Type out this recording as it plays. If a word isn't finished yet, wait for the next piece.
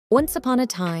Once upon a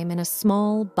time, in a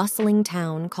small, bustling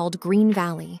town called Green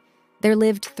Valley, there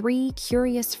lived 3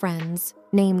 curious friends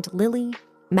named Lily,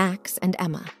 Max, and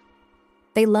Emma.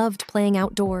 They loved playing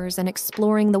outdoors and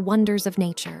exploring the wonders of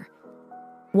nature.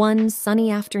 One sunny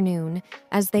afternoon,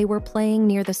 as they were playing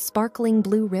near the sparkling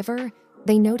blue river,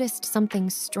 they noticed something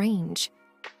strange.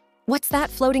 "What's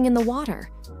that floating in the water?"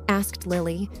 asked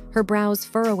Lily, her brows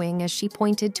furrowing as she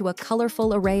pointed to a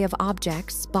colorful array of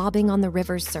objects bobbing on the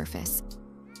river's surface.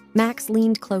 Max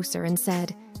leaned closer and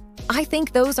said, "I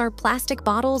think those are plastic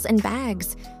bottles and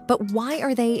bags, but why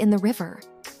are they in the river?"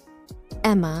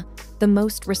 Emma, the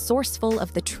most resourceful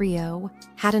of the trio,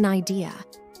 had an idea.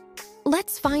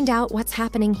 "Let's find out what's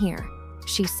happening here,"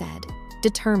 she said,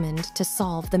 determined to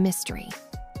solve the mystery.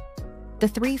 The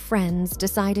 3 friends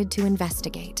decided to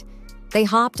investigate. They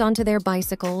hopped onto their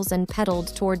bicycles and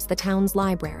pedaled towards the town's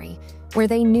library, where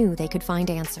they knew they could find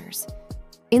answers.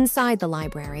 Inside the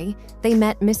library, they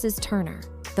met Mrs. Turner,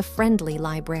 the friendly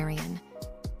librarian.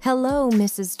 "Hello,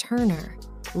 Mrs. Turner,"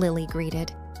 Lily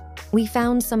greeted. "We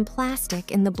found some plastic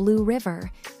in the Blue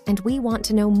River, and we want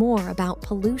to know more about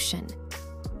pollution."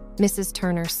 Mrs.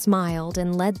 Turner smiled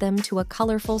and led them to a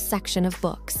colorful section of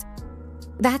books.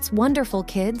 "That's wonderful,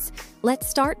 kids. Let's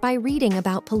start by reading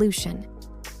about pollution."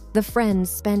 The friends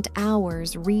spent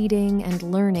hours reading and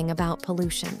learning about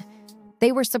pollution.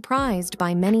 They were surprised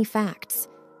by many facts.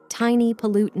 Tiny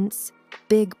pollutants,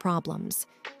 big problems.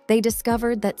 They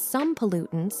discovered that some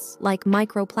pollutants, like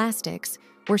microplastics,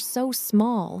 were so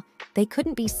small they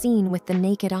couldn't be seen with the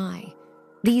naked eye.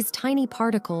 These tiny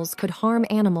particles could harm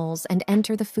animals and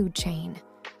enter the food chain.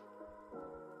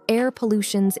 Air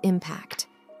pollution's impact.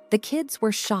 The kids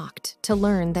were shocked to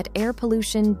learn that air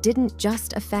pollution didn't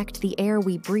just affect the air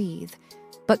we breathe,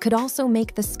 but could also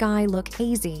make the sky look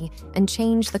hazy and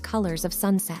change the colors of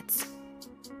sunsets.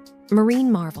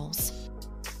 Marine marvels.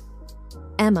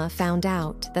 Emma found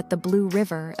out that the Blue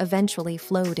River eventually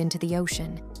flowed into the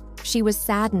ocean. She was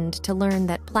saddened to learn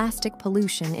that plastic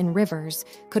pollution in rivers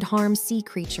could harm sea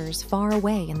creatures far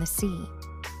away in the sea.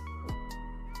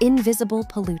 Invisible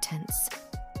pollutants.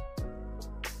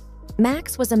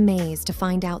 Max was amazed to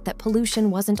find out that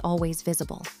pollution wasn't always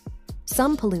visible.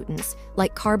 Some pollutants,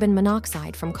 like carbon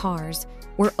monoxide from cars,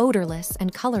 were odorless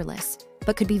and colorless,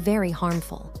 but could be very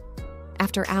harmful.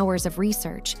 After hours of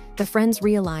research, the friends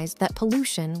realized that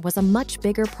pollution was a much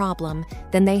bigger problem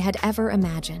than they had ever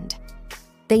imagined.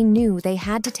 They knew they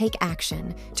had to take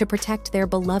action to protect their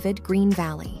beloved Green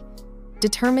Valley.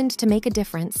 Determined to make a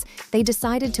difference, they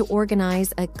decided to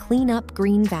organize a Clean Up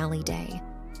Green Valley Day.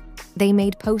 They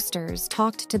made posters,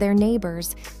 talked to their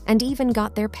neighbors, and even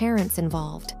got their parents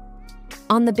involved.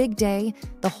 On the big day,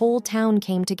 the whole town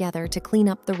came together to clean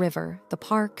up the river, the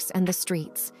parks, and the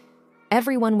streets.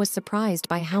 Everyone was surprised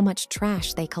by how much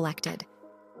trash they collected.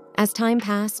 As time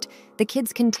passed, the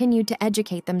kids continued to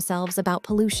educate themselves about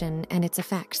pollution and its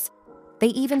effects. They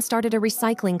even started a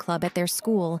recycling club at their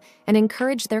school and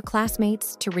encouraged their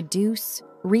classmates to reduce,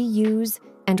 reuse,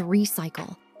 and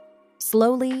recycle.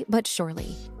 Slowly but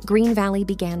surely, Green Valley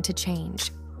began to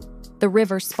change. The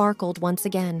river sparkled once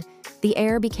again, the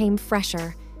air became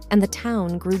fresher, and the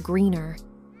town grew greener.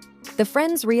 The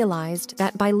friends realized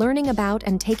that by learning about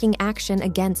and taking action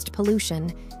against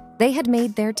pollution, they had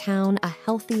made their town a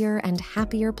healthier and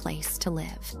happier place to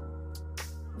live.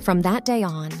 From that day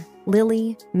on,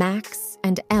 Lily, Max,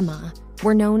 and Emma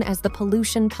were known as the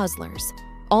pollution puzzlers,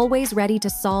 always ready to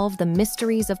solve the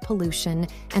mysteries of pollution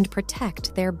and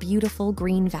protect their beautiful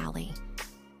Green Valley.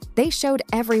 They showed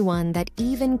everyone that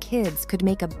even kids could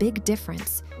make a big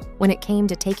difference when it came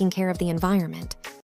to taking care of the environment.